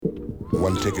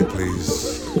One ticket,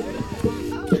 please.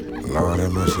 Lord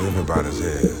have mercy, everybody's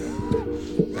here.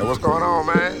 Hey, what's going on,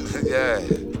 man? Yeah,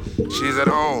 she's at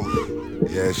home.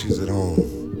 Yeah, she's at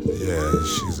home. Yeah,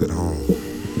 she's at home.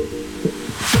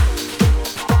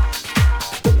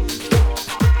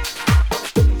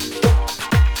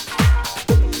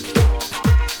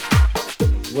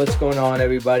 What's going on,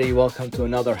 everybody? Welcome to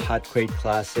another Hot Crate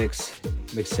Classics.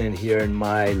 Mixing here in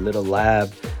my little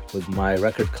lab with my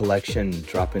record collection,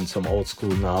 dropping some old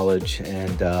school knowledge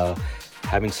and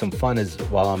having some fun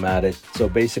while I'm at it. So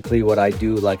basically what I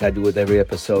do, like I do with every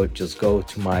episode, just go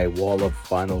to my wall of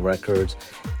vinyl records,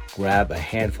 grab a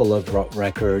handful of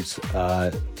records.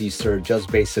 These are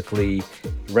just basically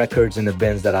records in the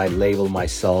bins that I label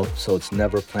myself, so it's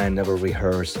never planned, never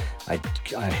rehearsed. I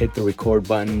hit the record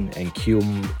button and cue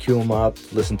them up,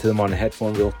 listen to them on a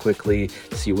headphone real quickly,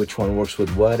 see which one works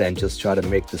with what, and just try to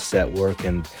make the set work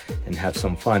and have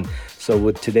some fun. So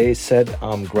with today's set,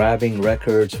 I'm grabbing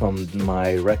records from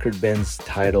my record bins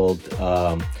titled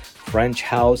French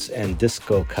House and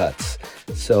Disco Cuts.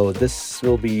 So this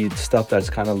will be stuff that's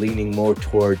kind of leaning more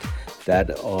toward that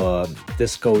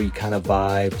disco-y kind of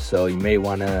vibe. So you may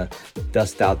want to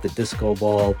dust out the disco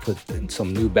ball, put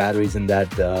some new batteries in that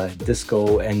disco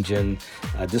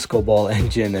ball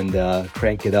engine, and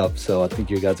crank it up. So I think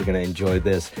you guys are going to enjoy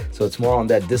this. So it's more on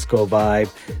that disco vibe,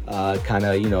 kind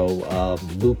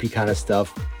of, loopy kind of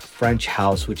stuff. French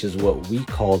house, which is what we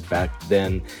called back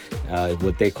then,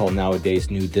 what they call nowadays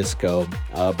new disco,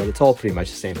 but it's all pretty much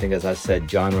the same thing. As I said,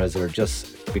 genres are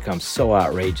just become so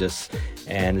outrageous,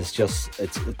 and it's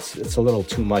a little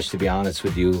too much, to be honest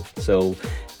with you. So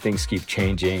things keep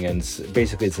changing, and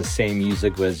basically it's the same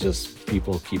music, but it's just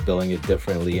people keep billing it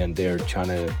differently, and they're trying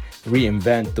to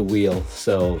reinvent the wheel,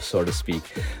 so to speak.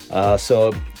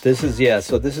 So this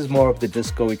is more of the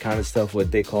disco-y kind of stuff,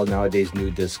 what they call nowadays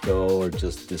new disco or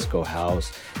just disco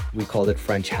house. We called it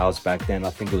French house back then. I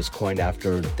think it was coined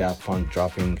after Daft Punk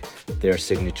dropping their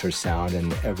signature sound,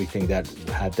 and everything that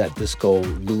had that disco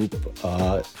loop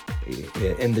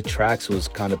in the tracks was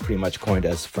kind of pretty much coined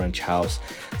as French house.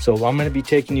 So I'm going to be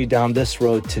taking you down this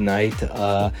road tonight.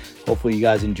 Hopefully you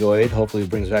guys enjoy it. Hopefully it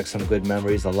brings back some good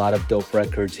memories. A lot of dope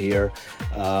records here.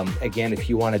 Again, if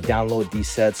you want to download these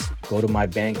sets, go to my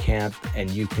Bandcamp and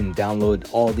you can download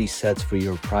all these sets for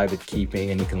your private keeping,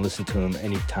 and you can listen to them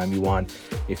anytime you want.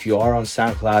 If you are on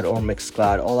SoundCloud or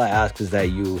Mixcloud, all I ask is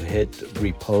that you hit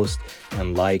repost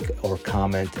and like or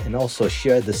comment, and also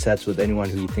share the sets with anyone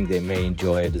who you think they may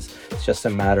enjoy it. It's just a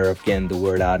matter of getting the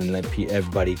word out and let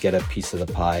everybody get a piece of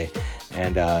the pie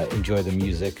and enjoy the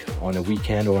music on a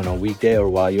weekend or on a weekday or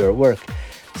while you're at work.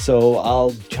 So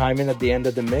I'll chime in at the end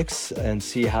of the mix and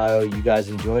see how you guys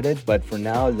enjoyed it. But for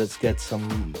now, let's get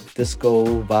some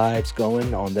disco vibes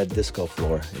going on that disco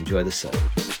floor. Enjoy the set.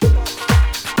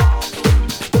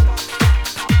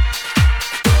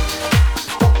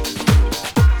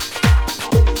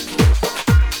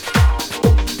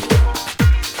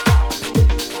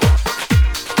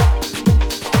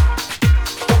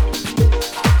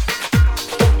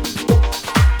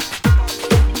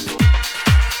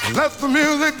 Let the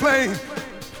music play.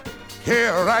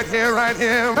 Here, right here, right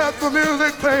here. Let the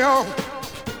music play on.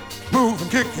 Moving,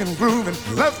 kicking, grooving.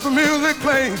 Let the music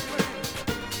play.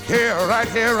 Here, right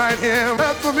here, right here.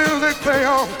 Let the music play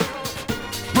on.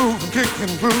 Moving,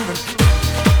 kicking, grooving.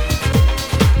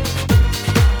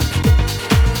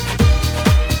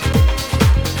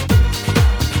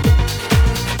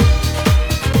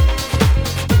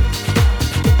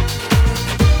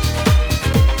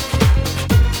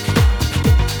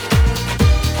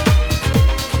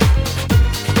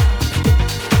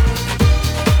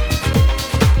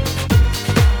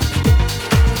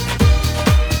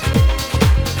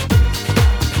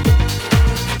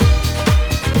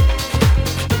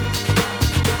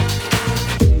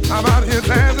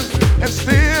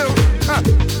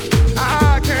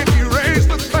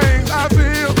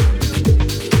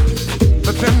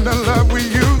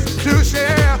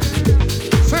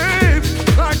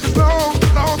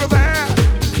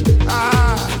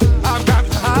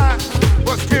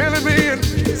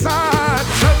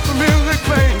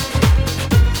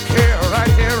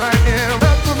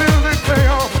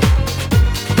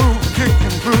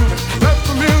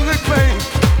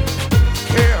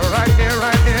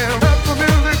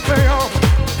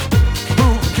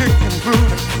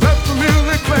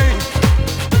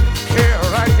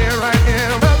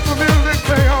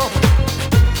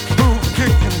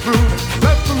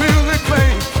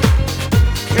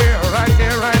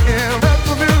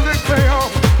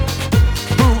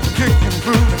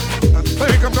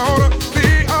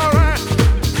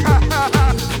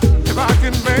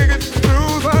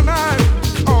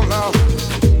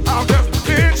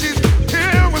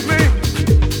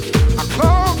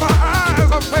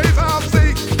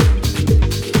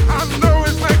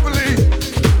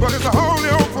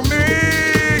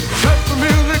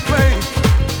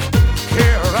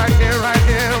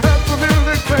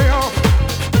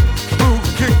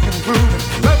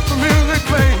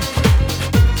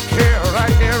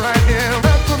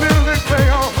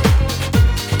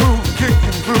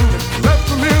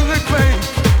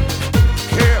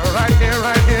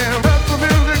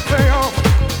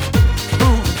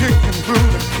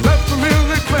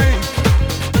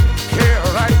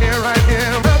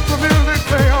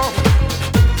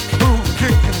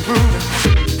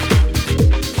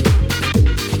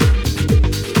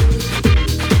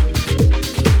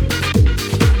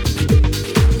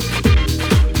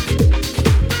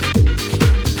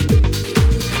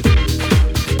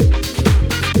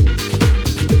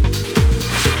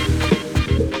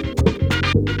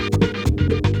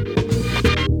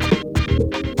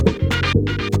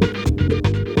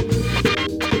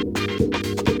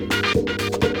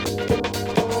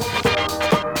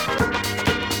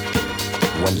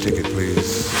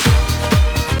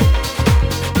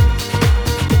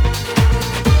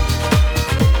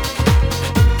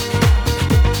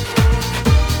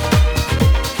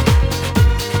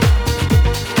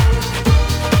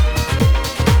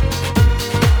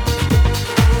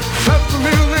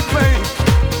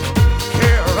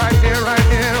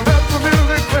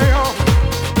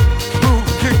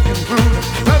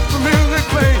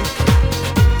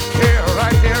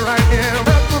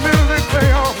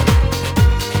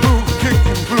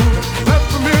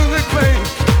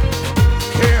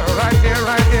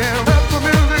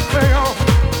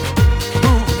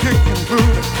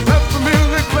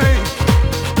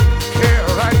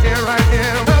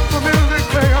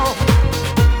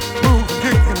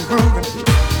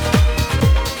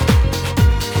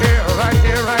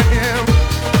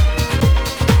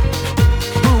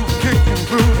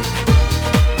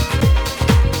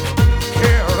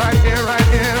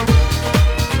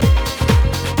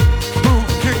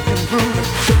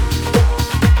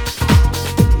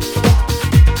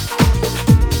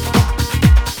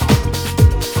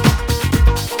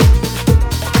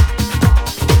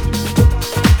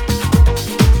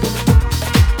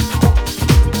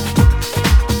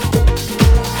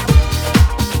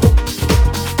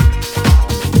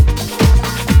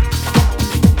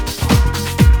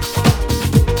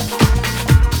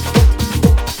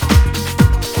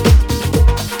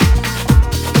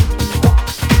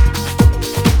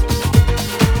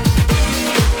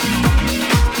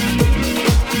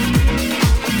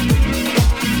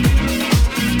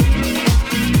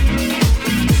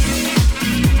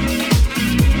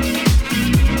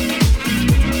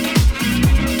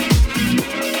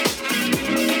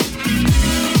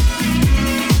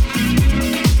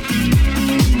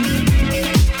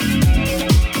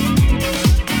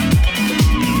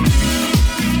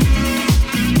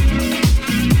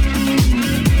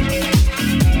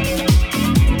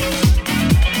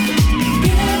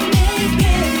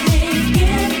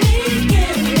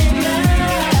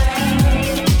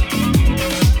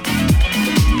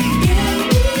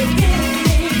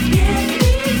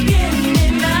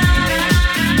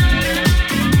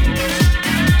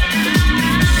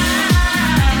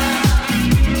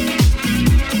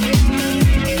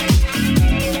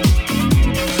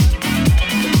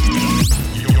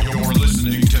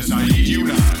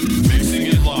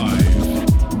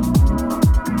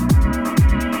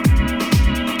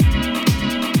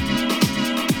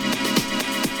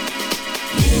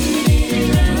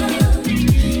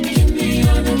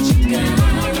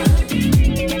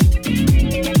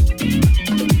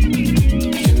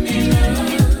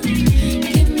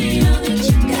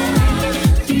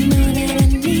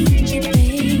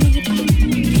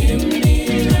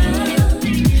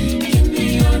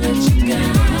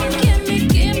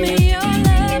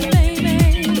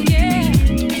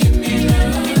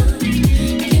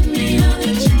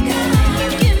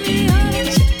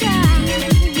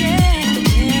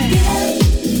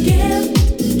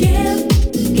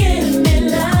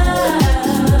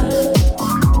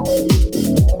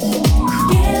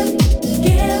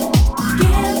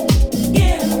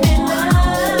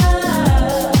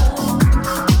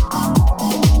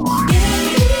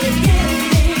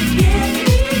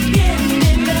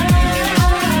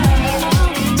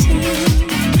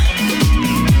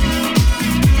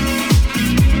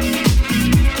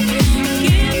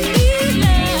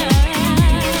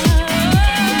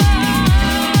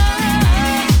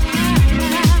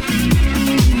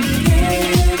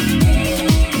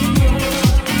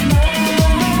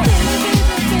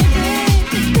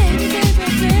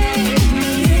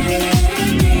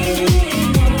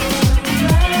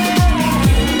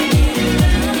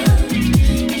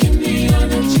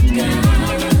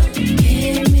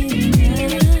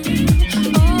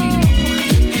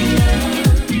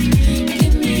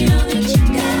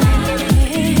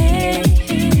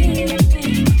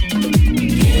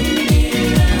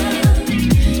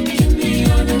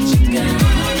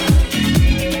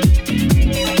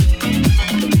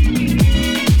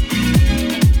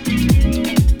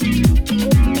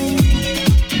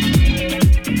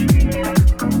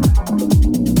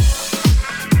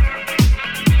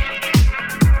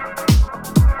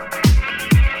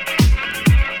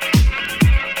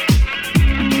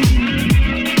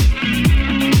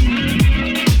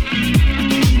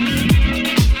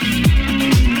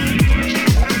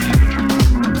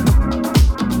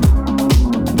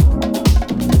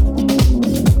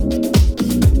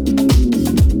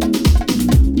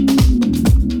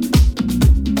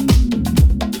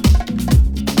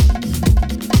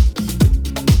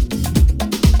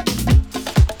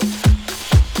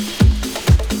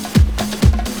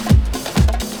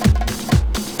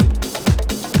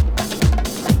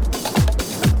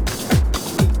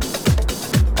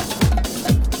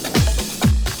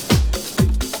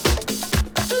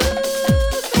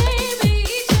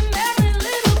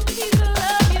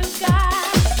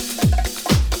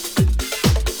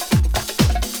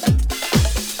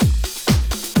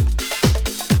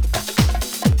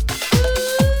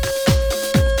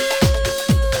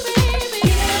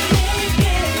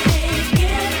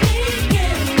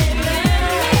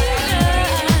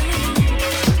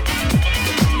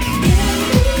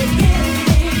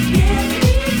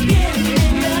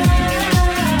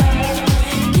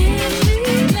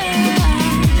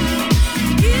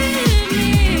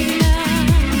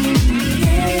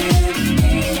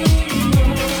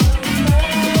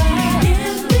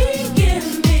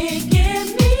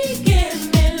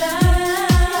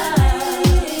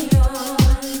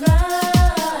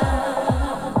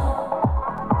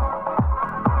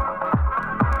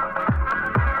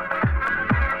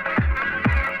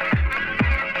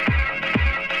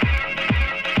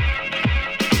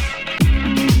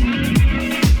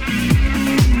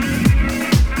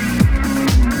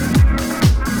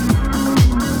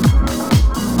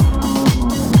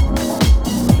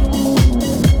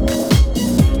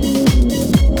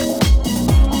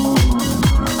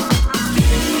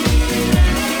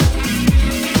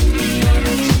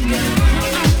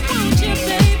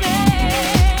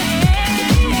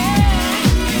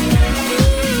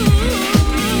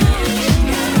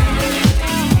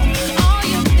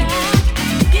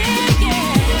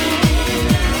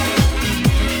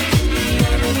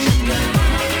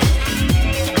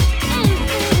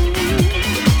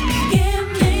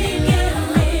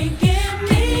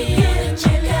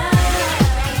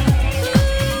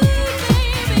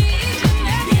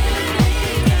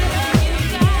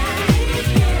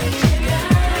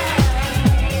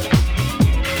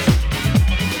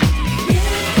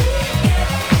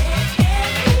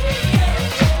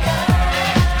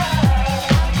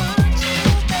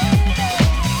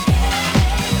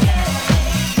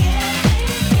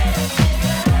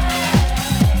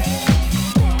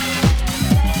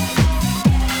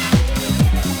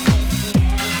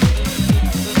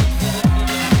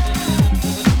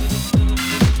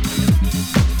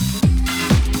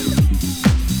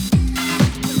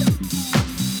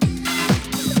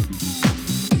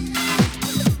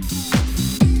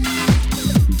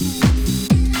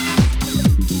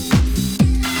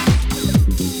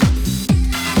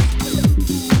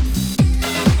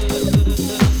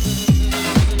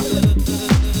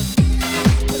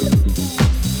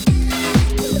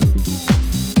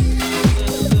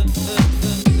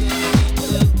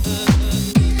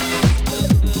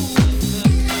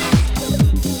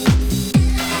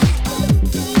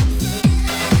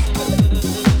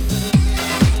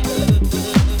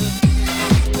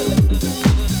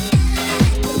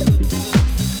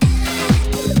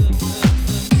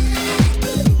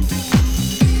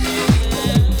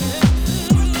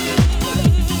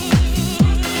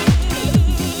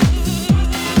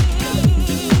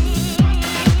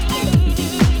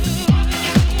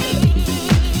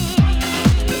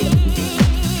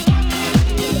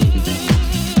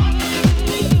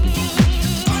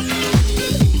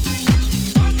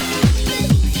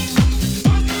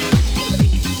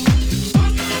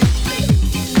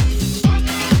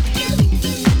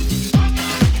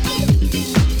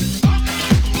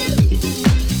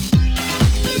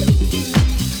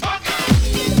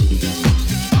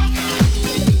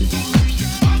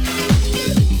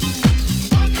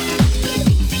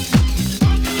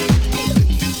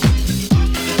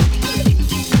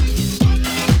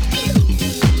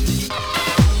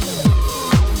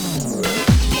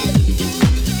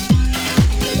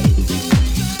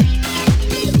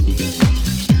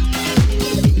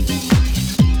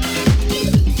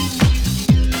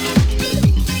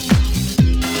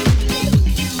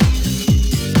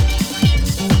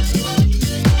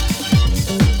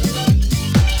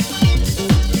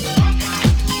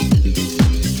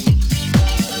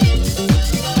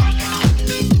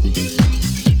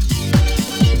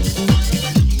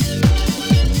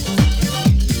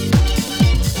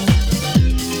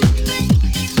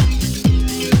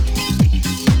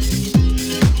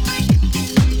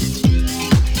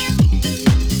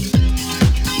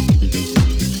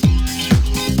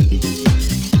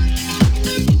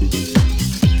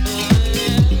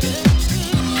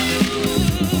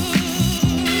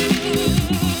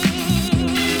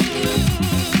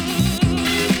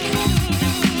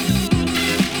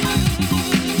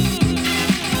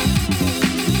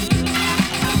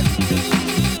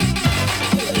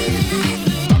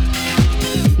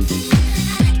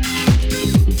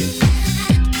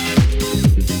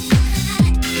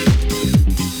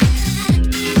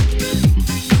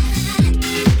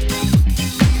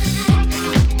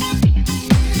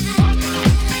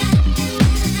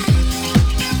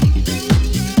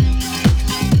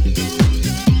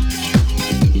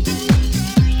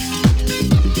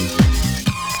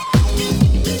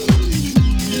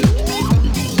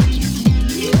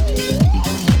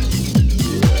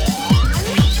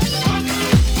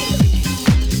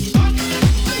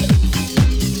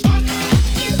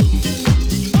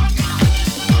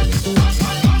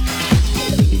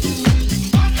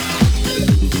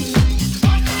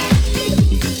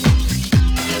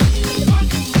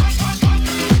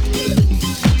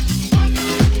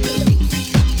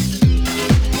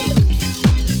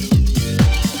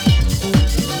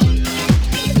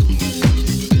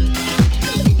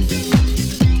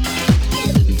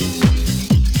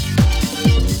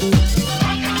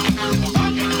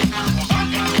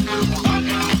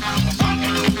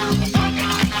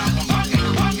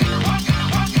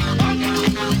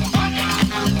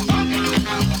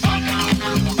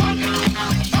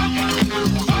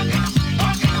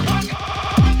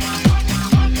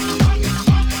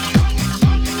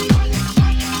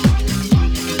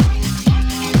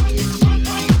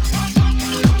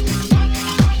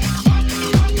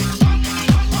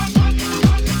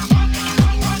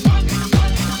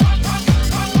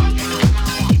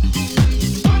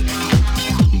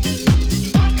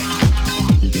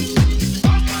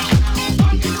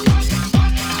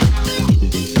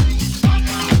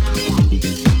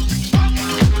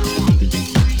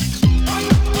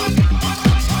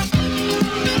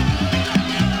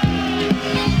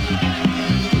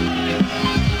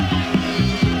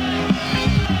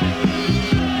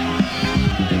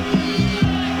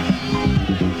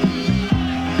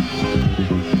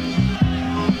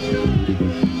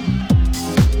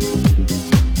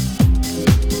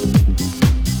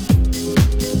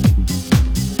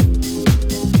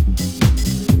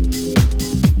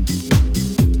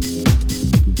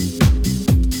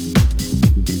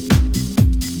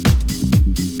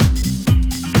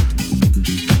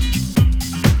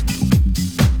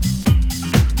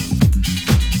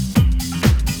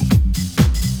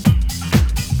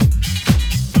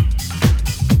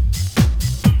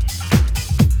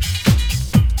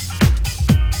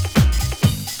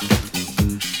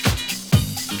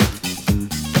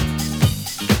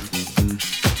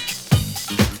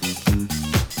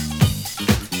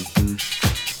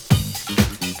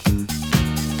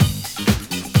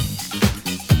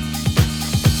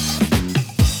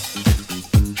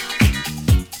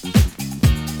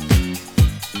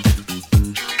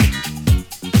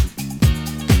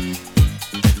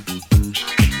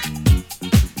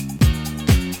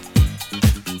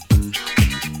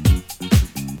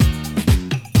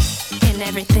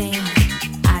 everything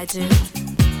I do,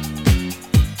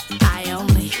 I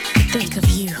only think of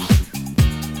you.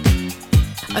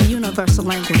 A universal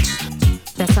language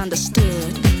that's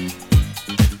understood.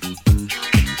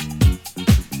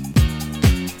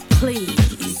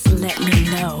 Please let me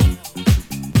know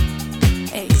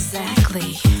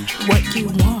exactly what you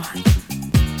want.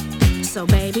 So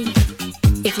baby,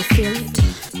 if you feel it,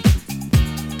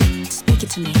 speak it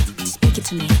to me, speak it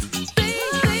to me.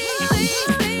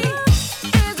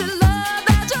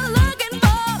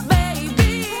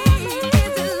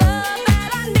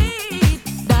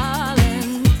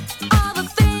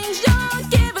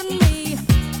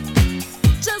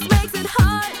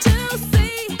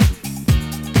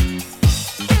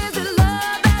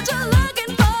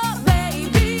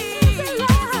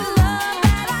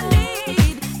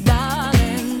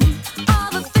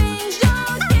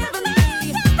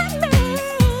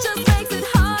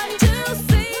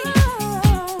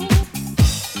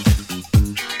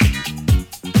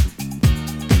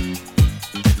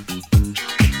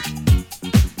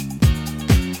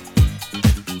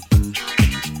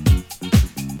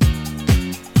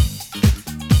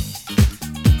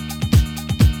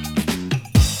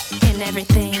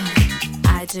 Everything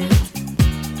I do,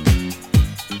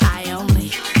 I only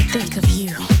think of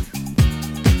you.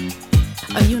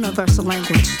 A universal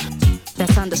language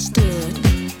that's understood.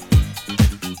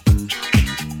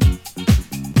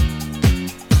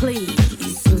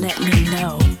 Please let me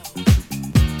know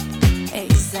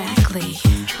exactly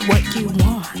what you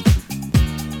want.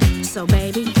 So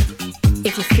baby,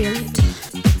 if you feel it,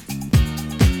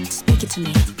 speak it to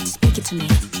me, speak it to me.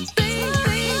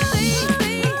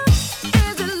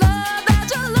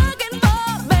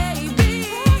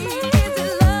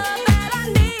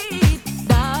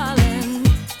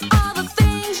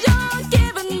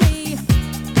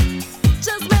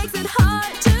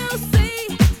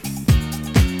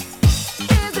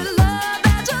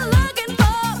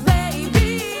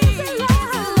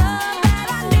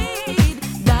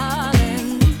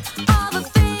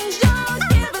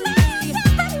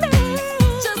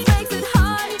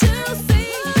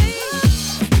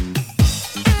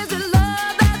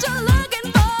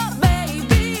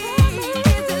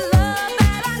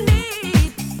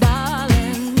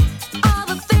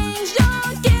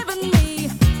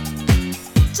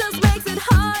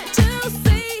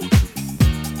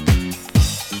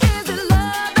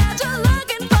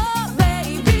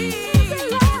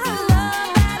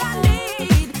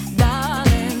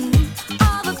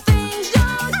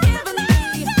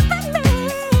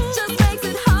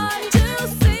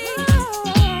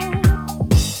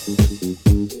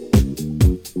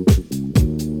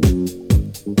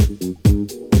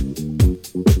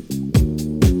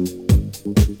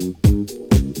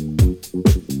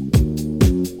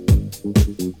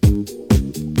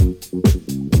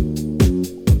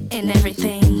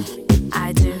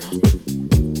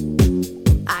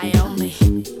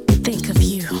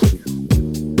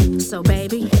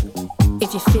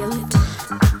 Just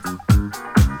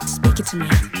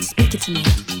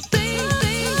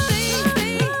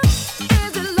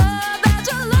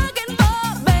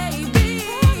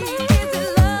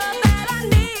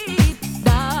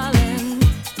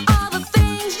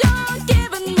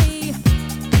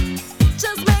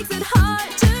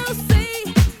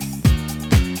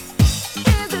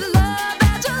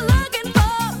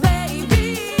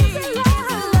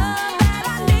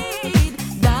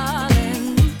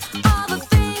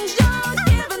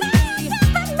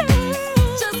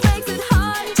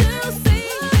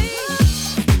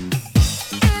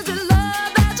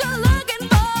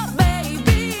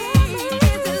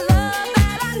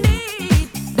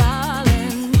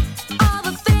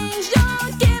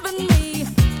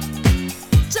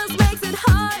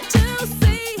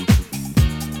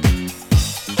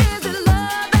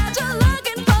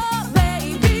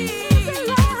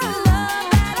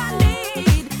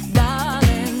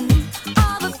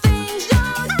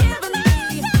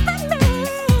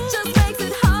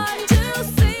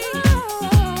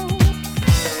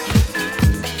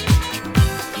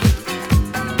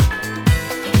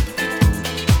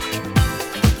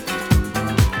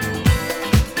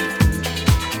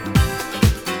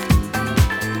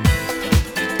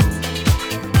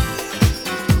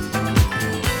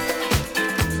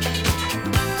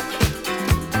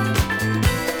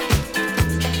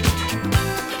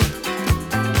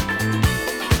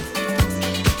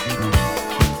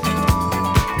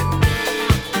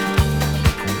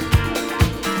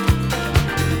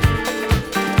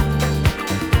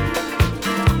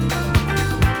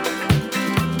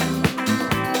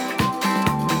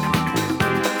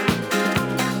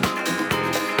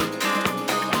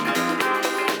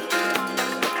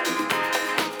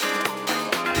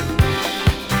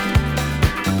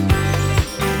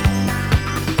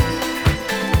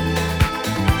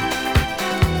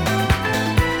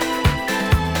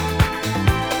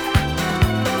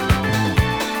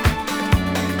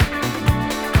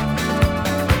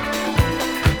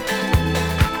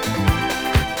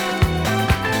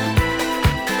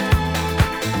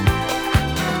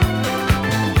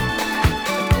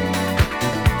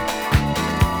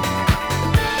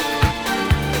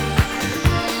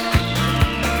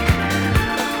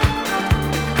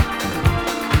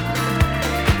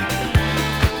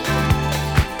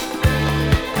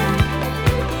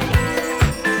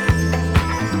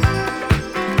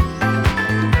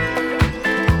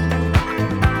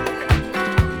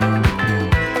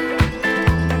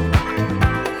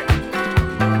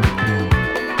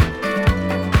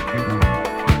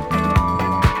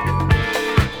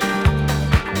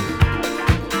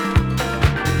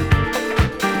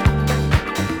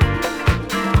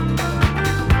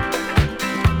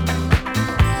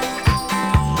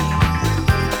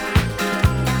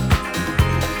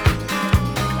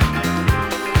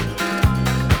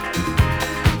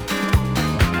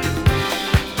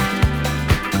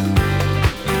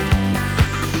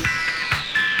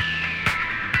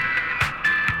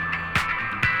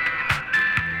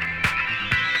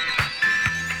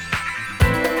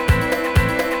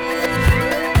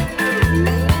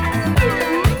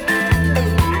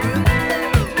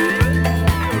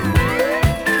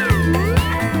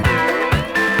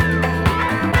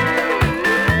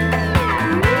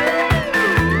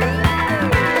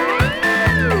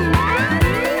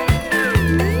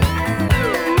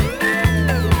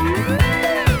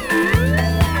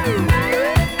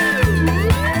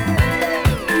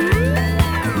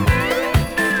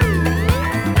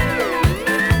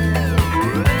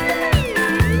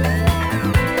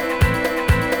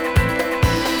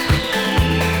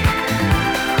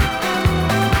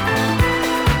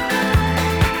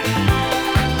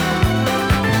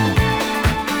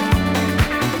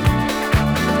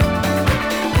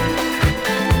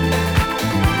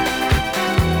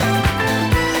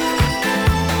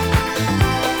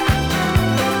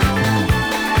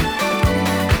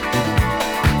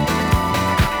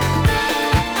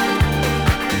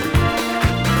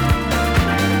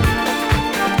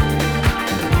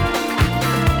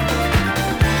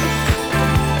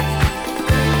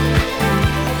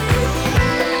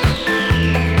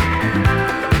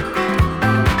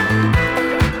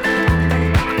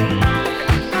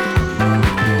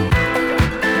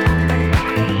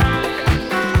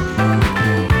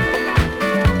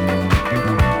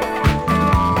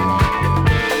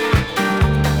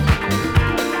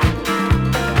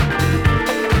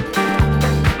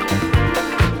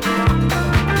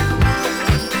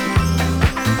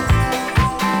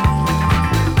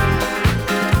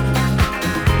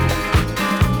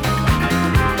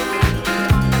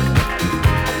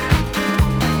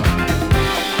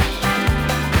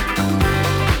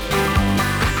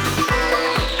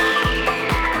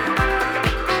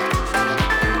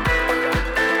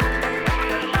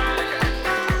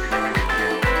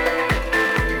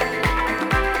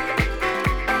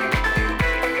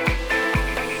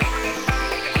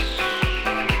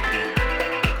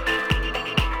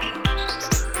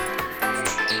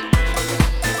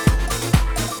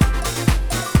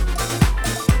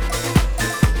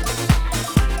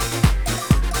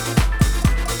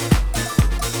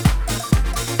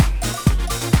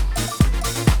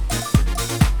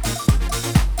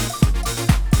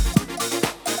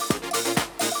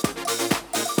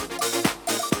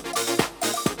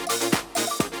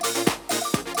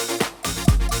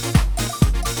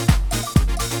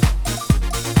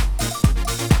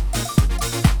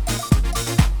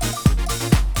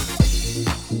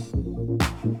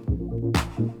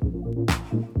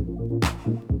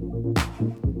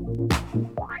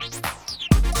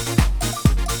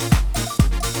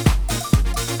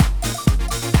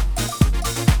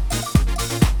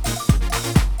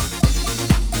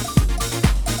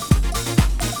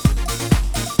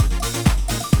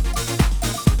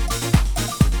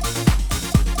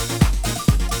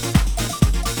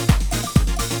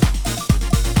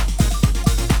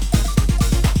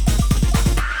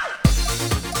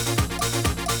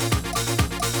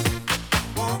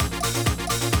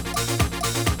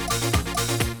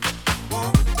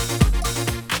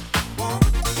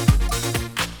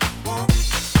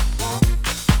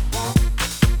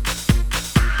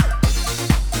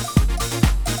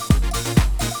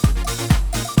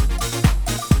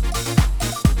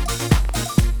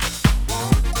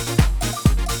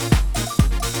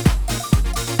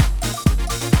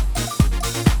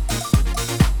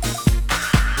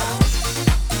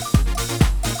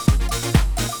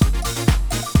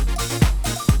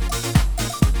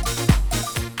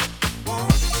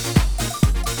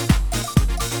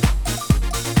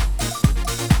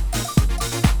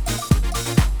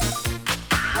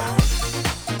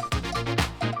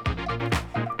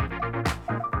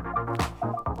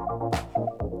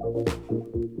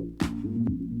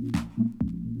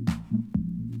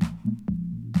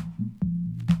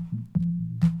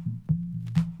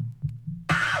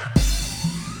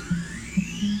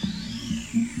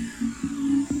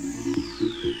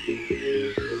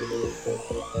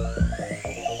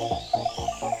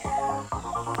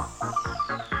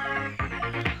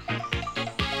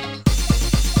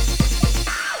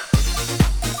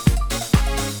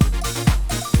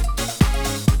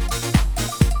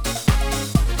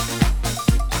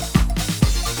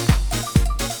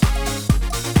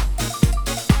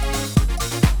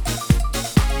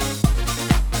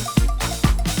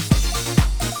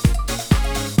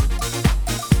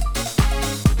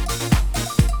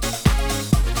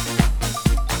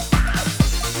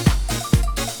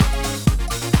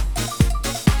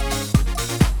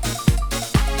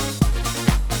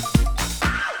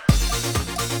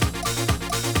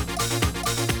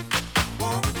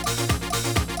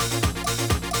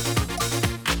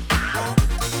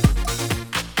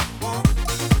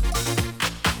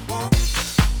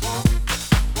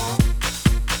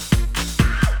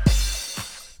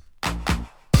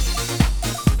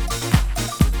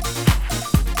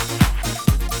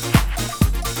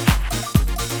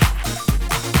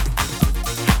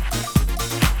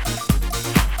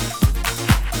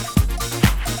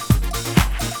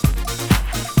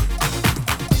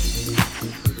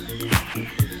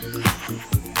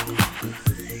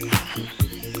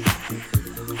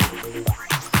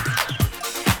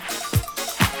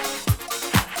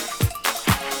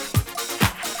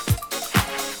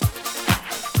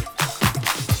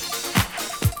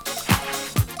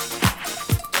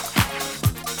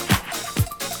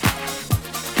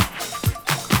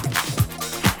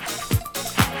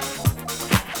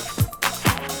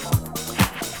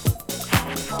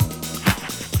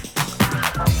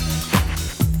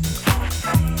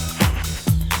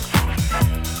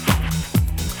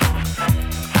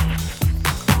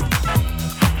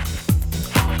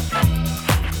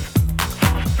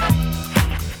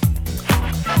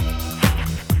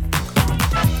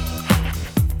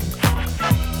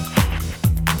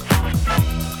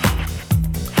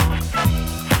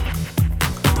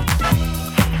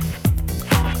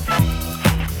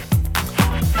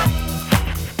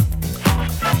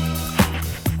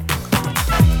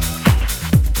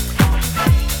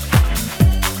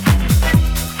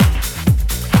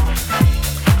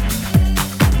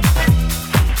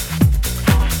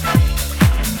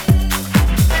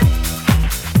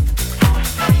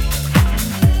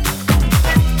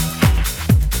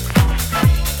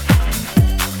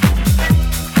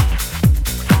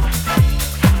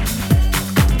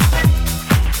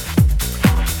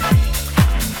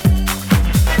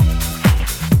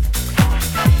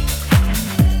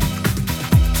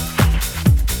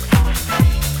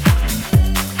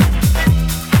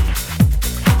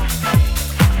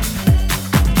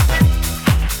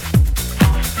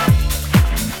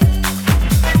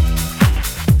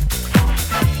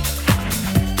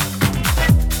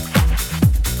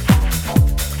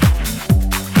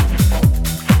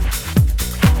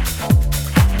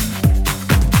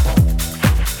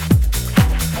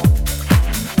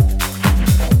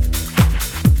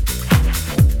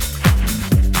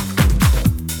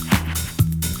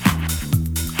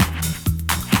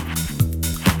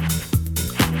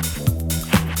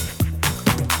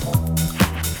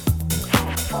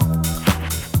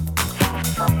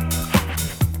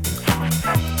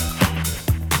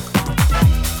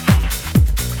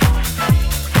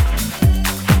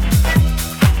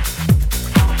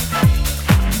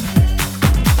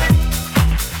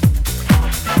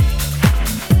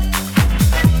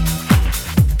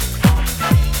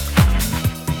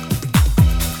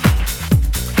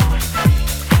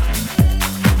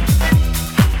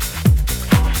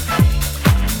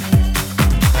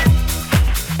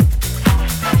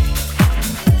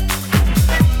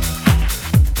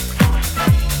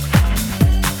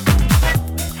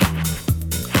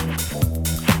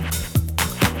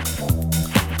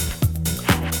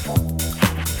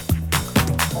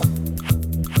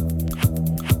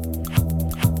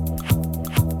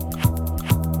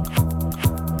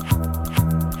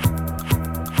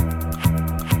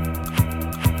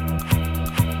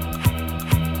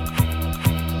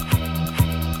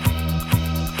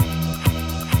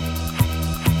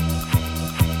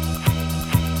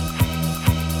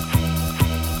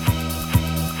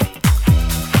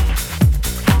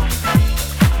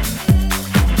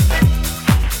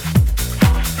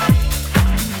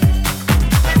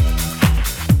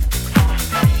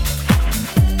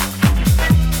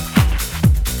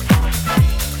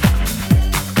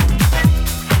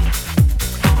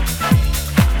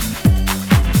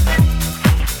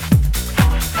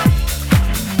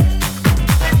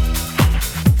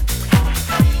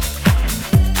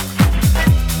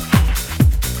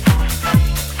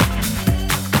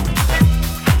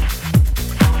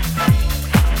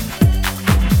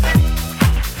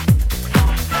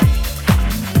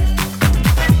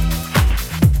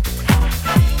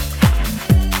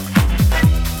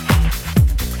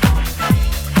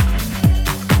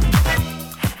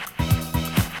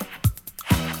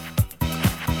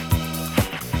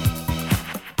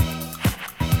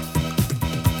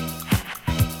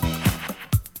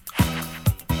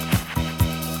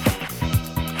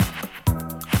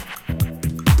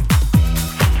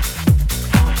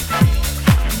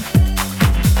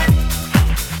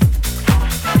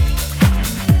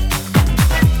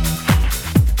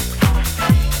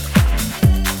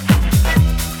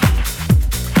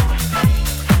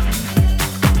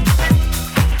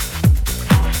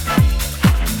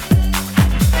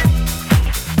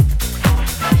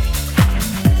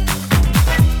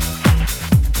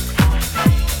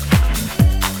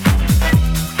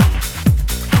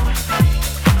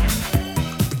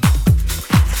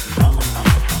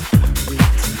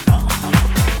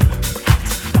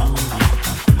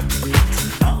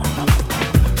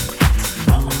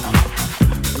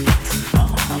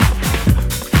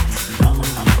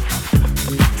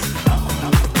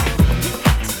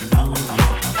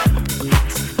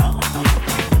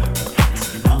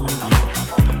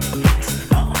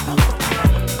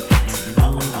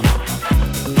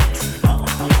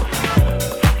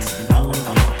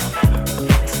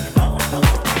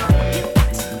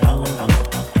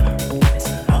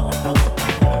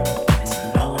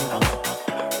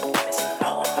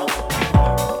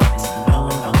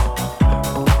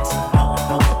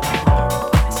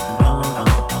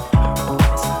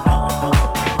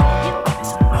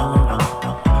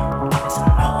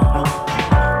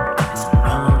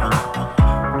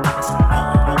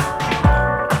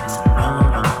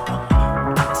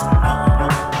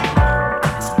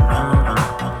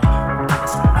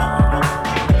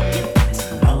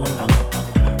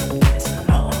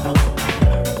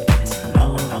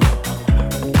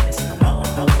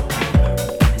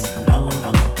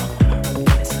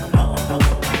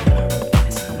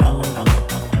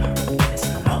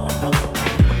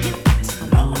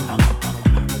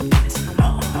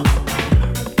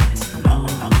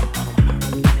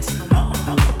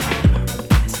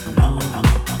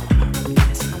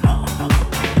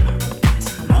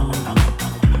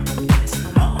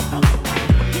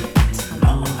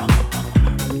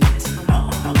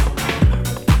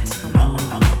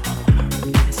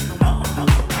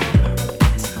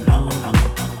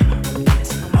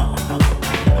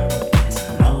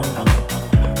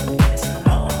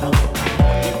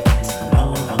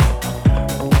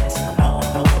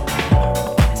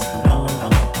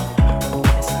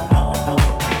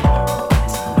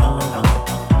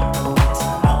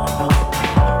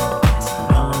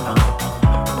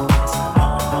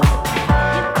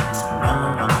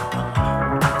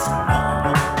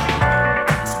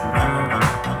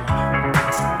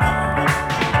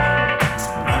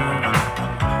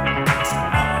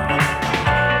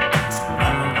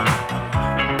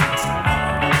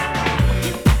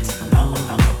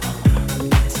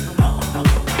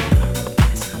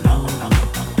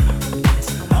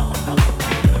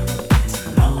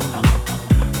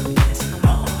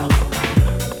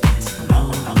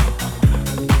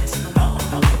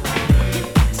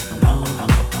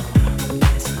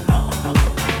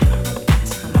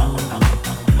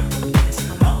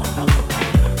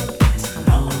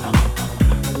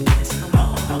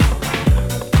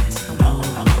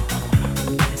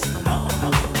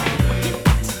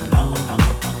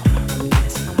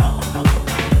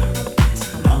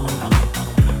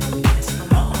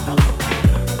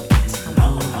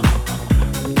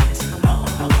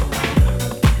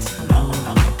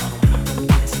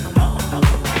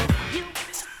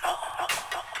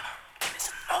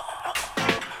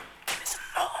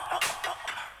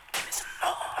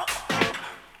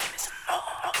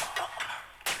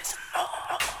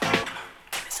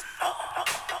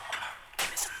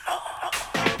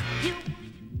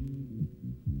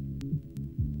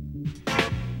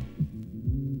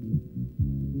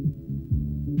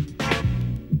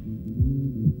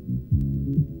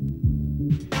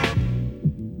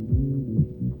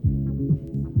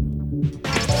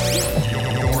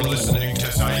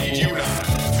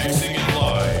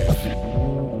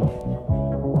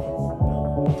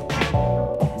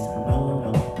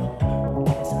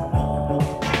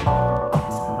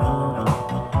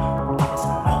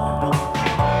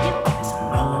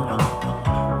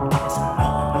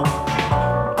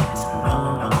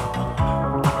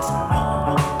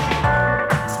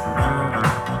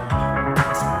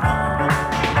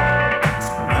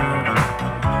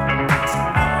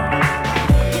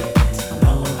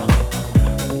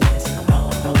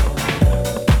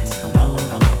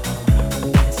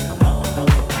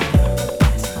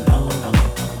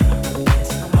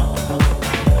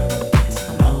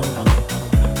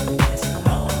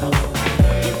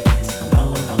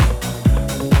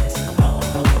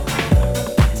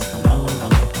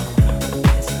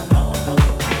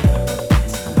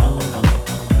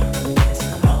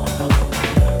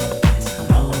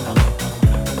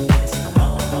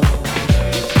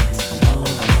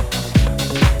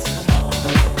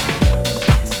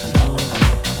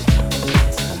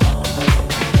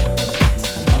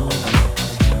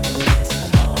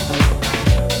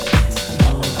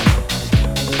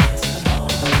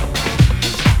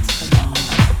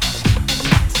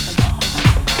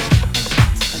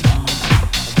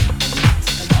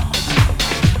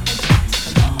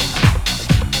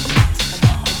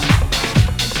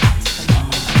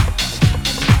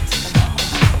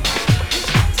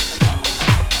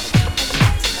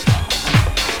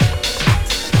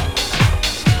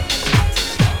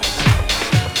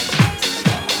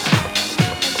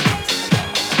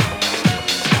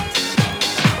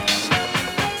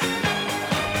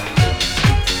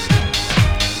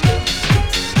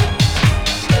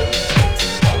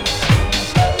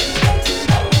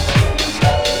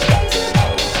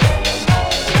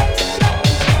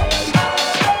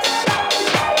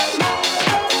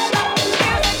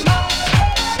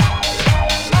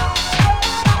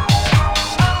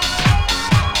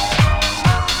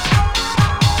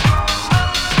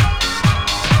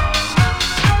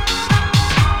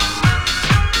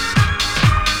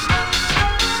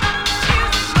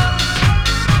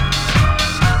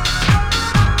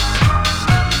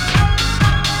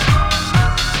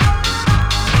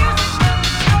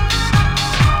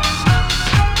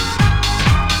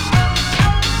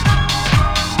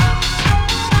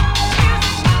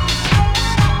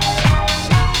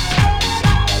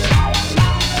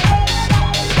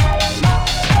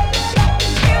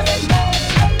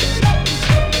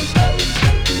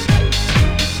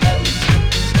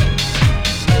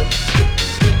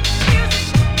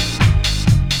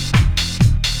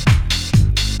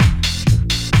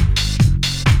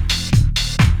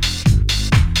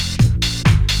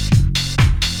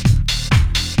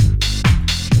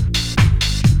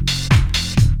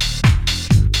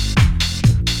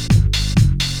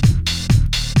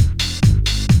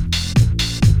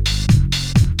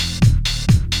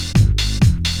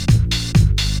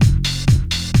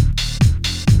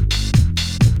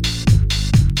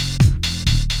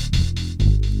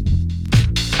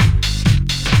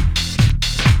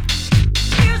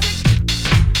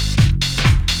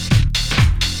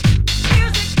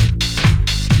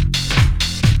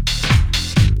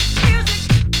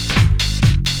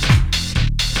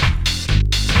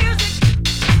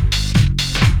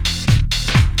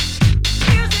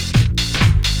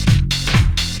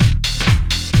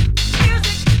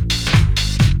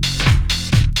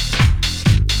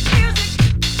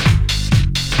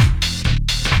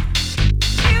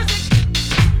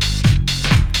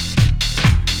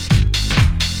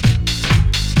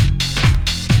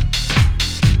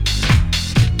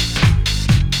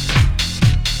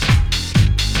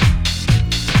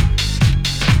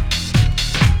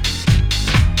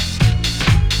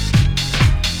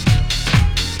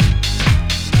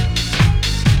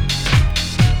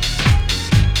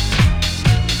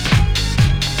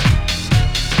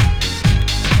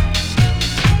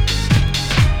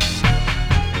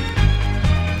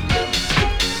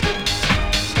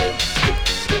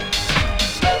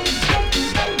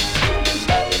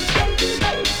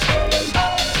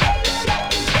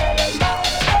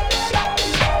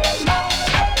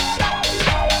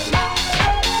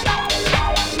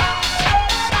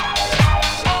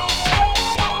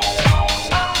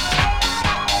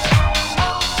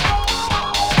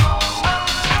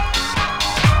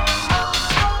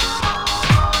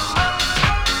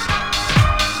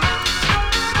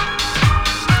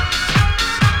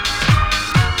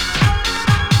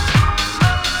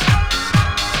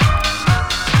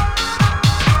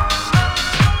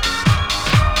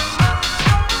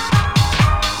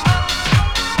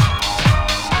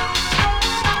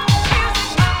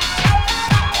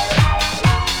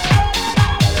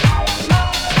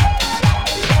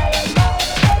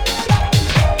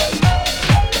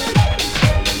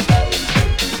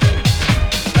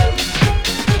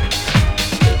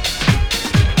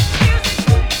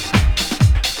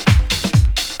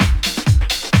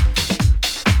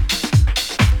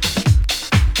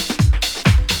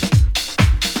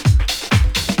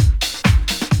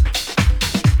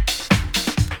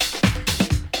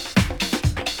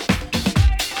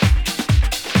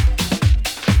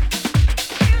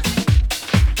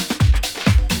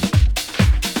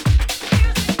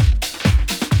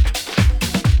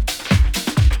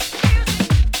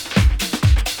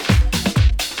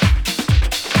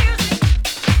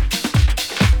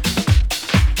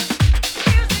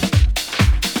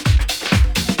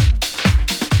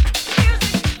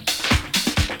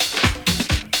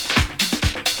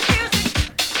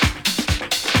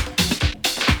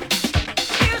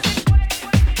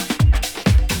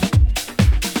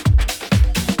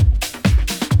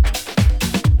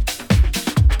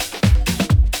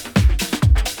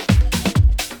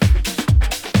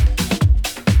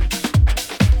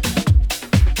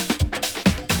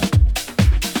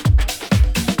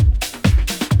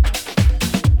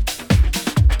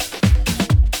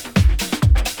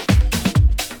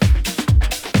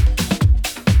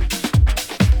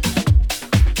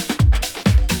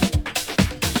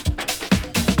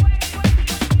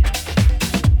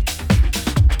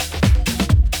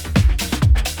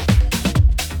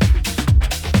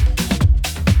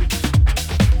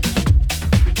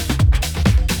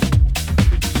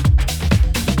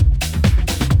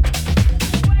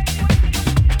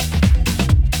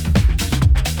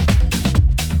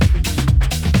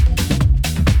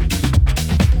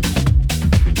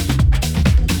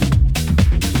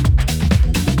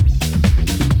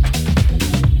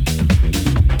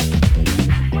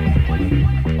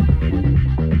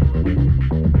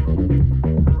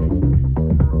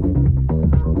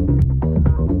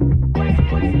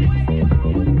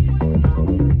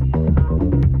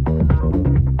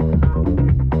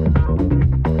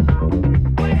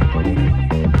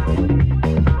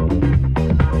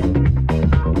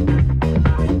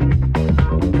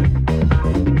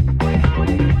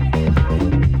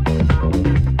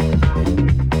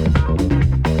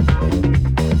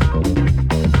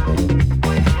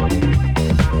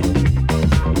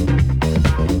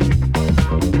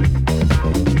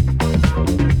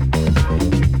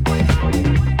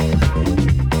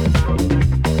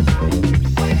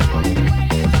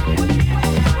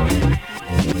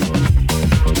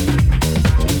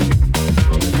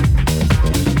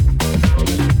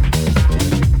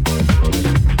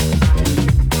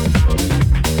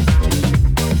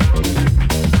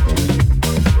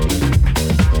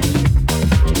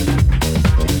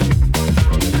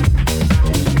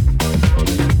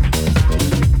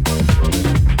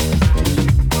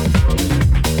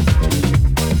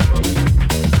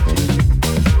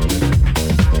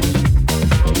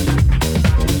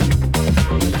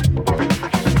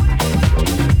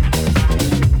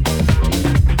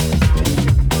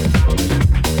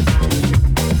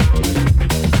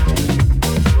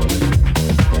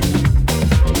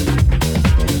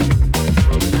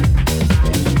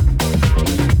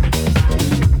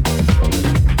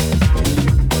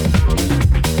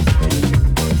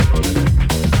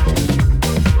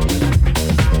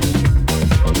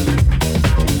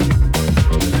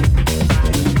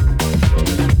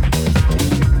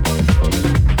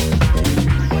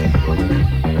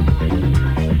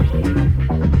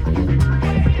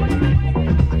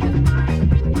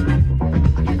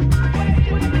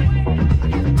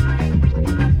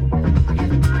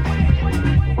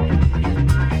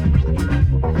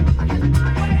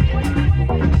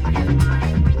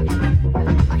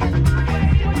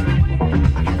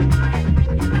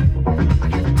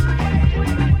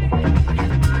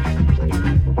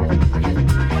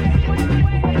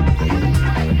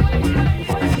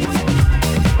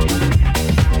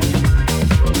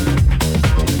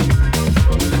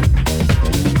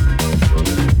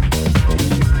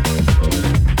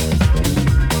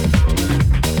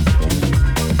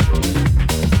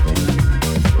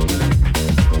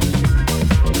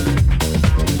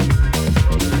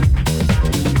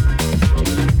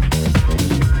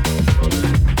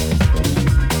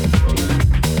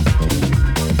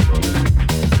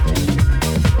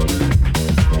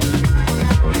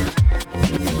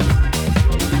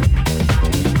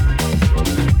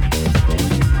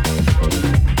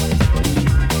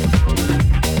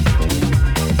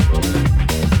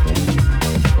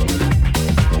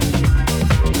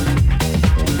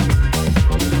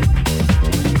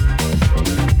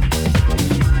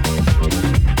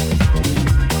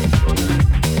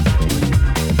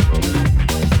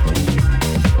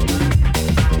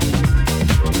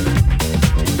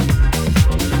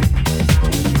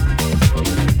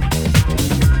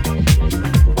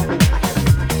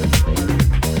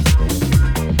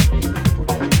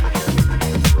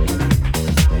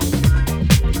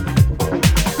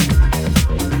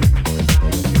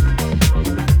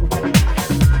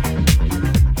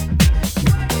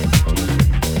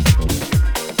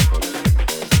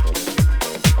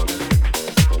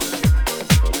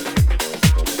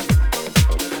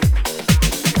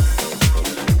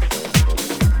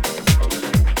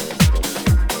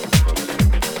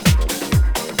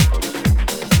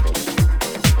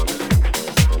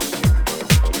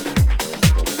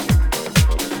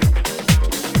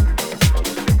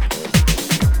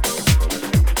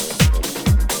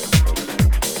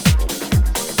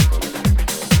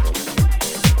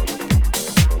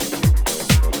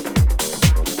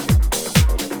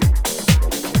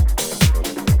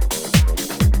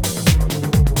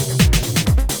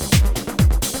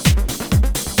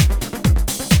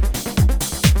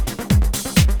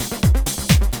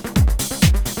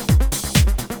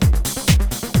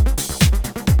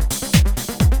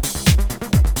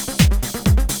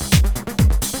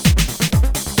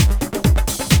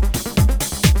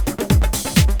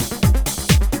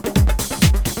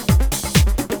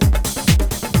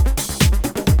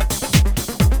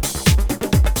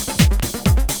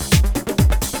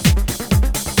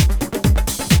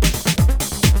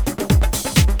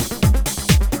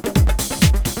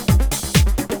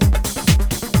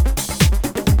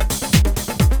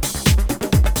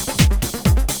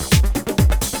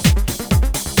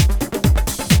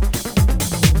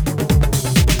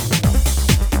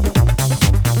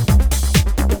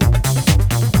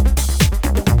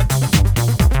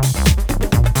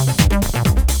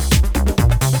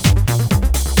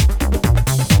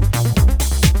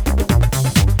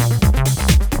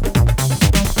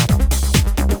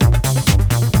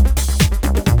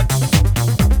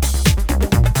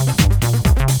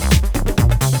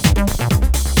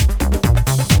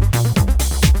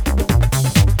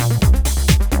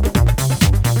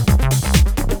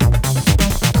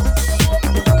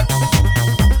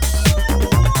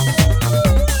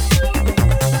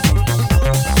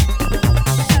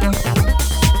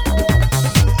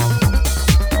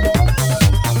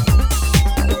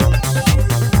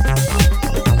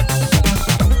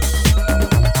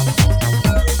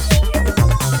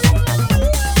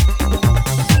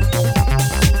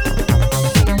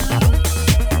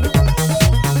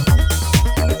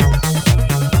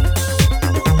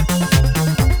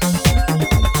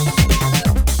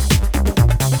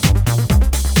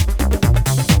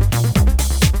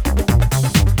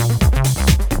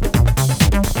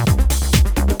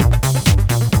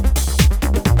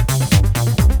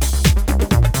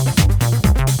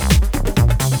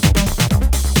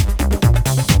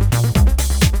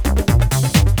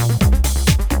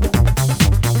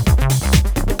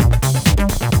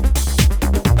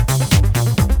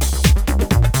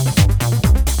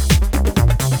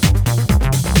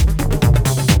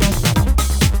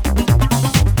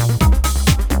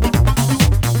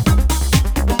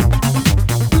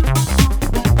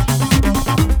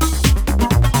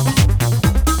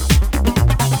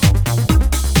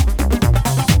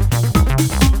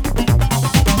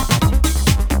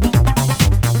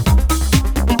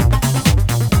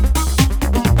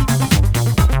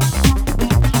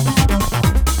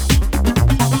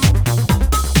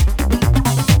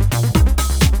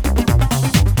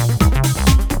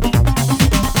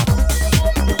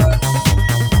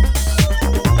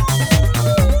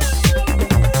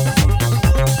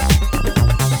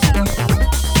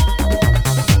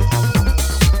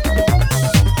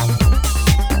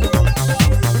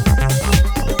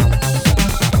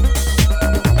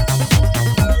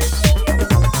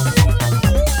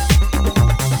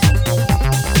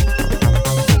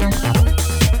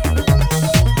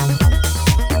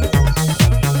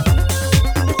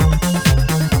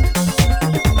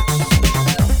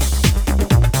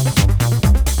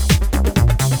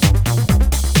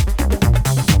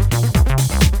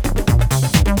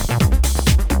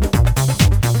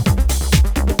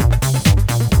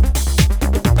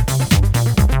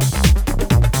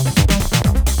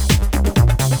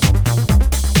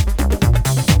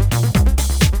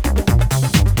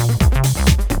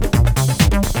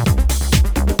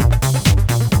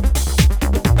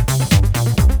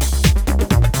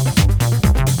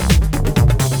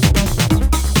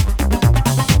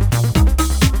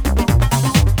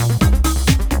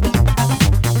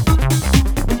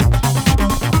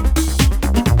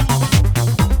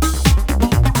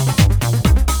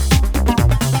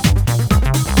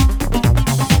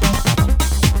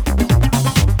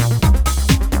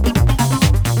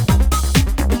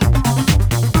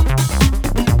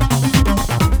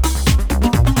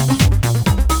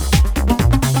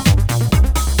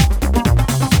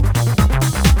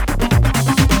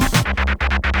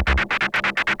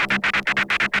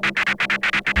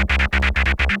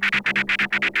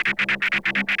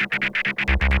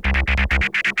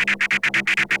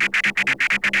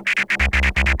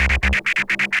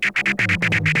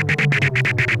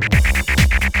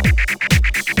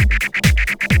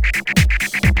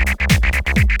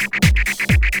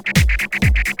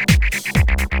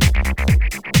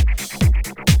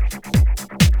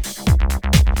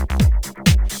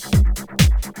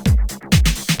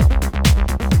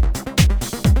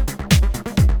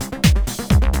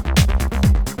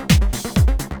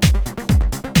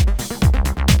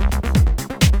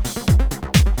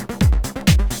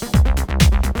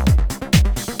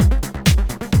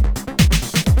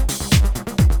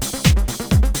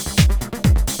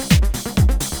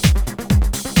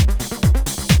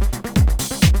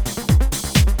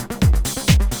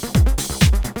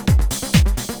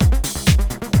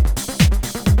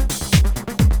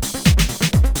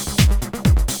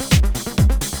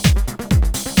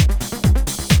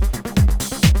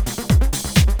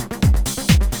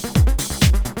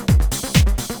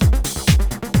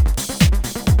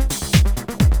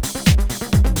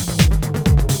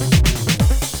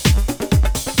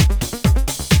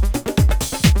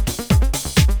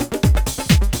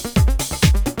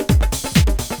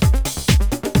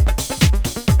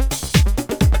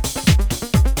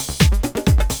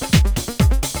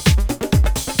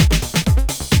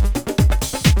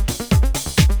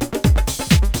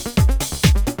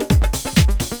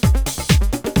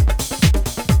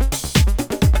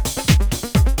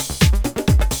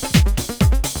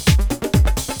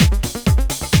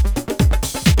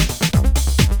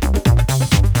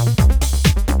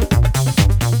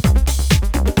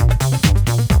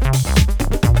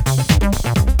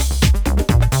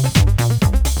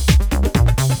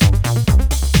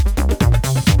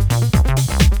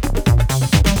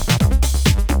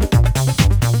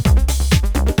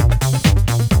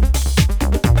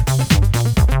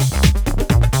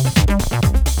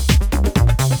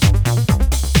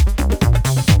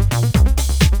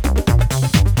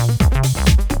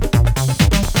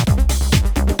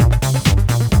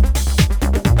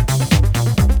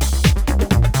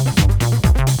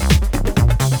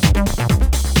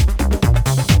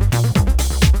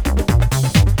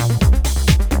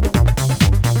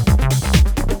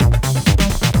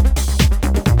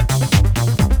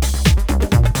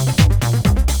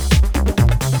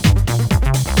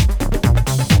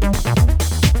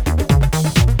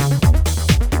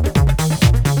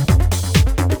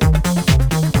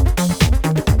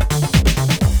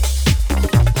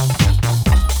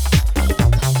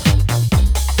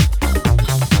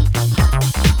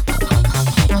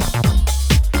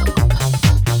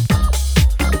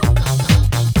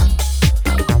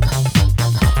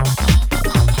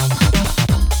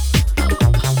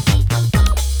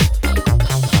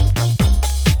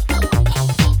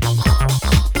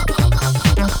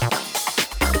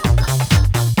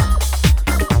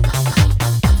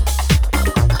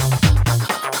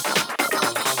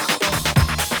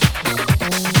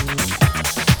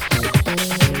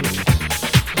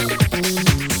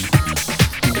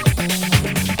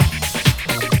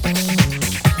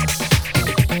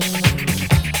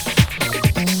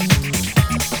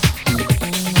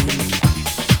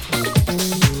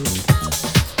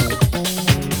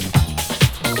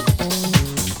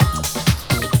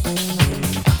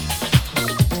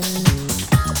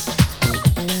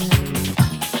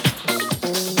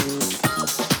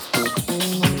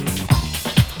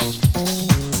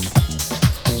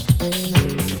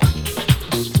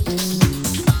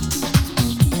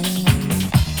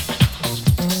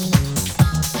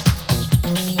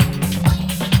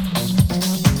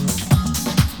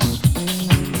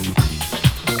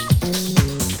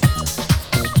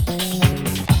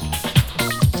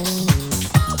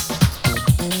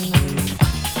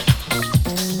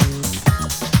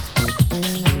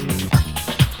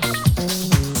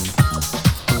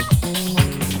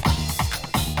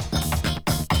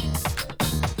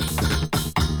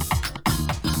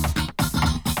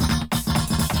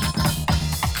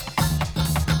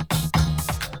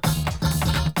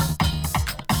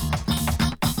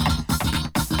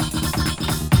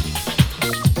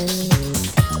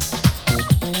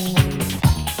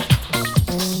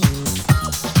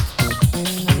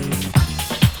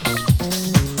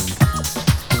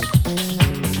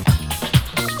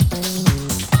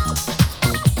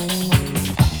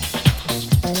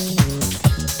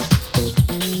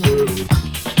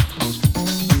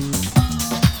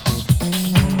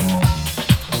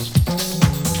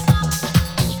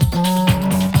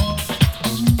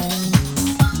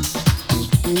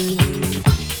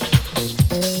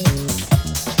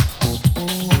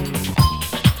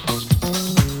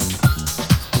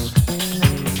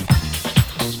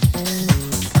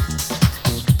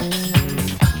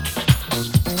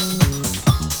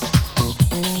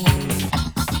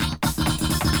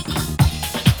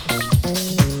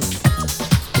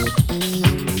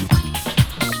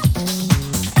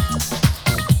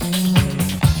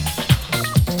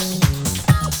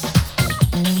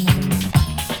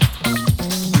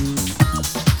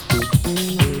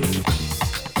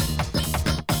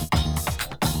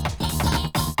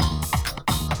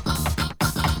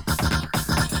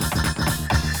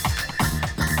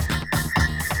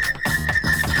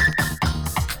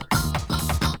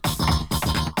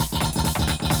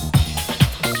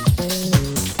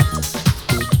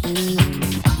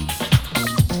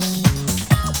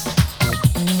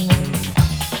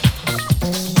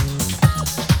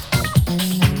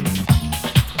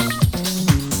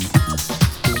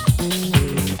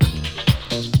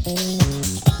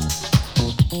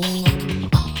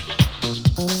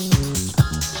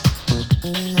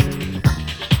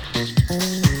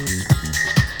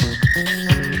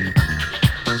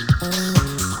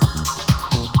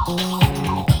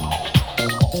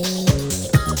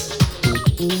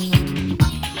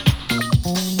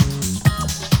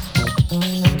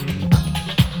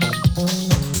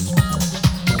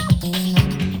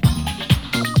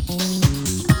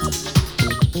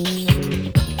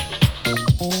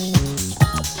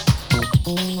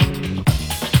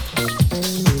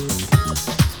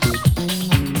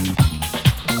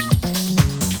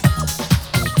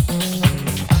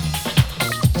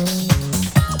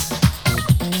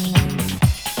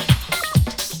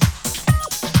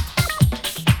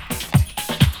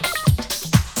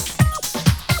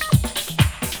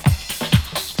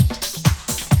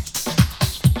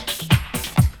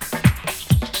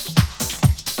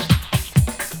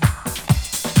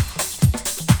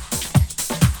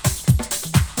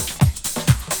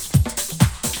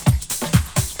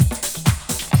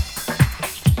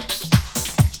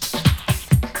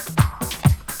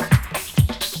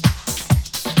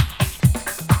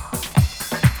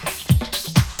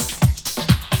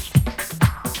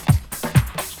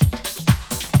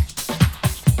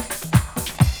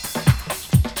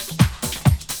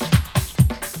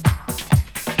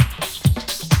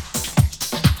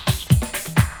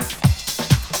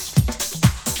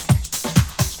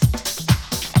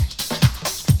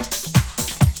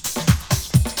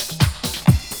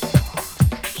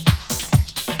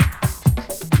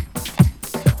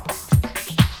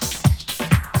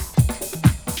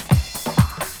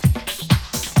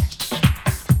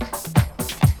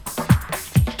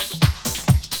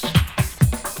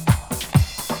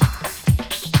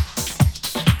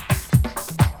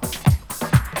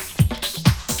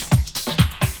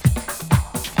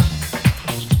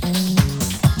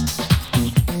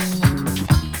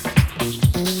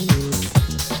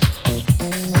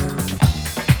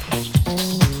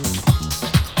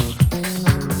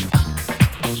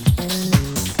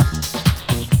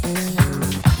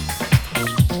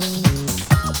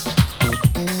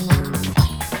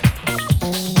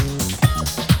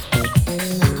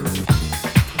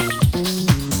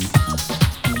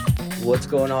What's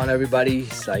going on, everybody?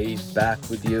 Saeed back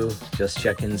with you. Just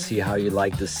checking to see how you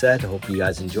like the set. Hope you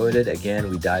guys enjoyed it. Again,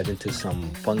 we dive into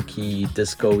some funky,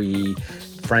 disco-y,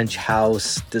 French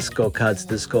house, disco cuts,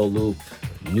 disco loop,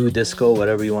 new disco,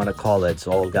 whatever you want to call it. It's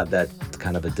all got that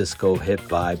kind of a disco hip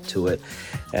vibe to it.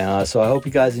 So I hope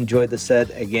you guys enjoyed the set.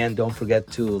 Again, don't forget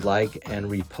to like and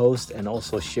repost, and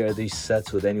also share these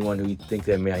sets with anyone who you think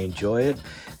they may enjoy it.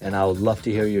 And I would love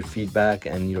to hear your feedback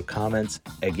and your comments.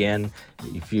 Again,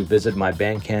 if you visit my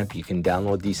Bandcamp, you can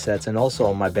download these sets. And also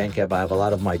on my Bandcamp, I have a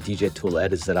lot of my DJ Tool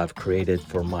edits that I've created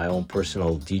for my own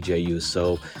personal DJ use.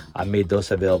 So I made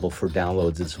those available for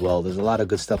downloads as well. There's a lot of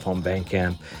good stuff on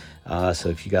Bandcamp. So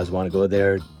if you guys want to go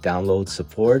there, download,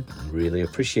 support, really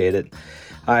appreciate it.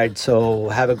 All right, so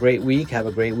have a great week, have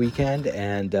a great weekend,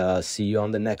 and see you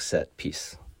on the next set.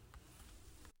 Peace.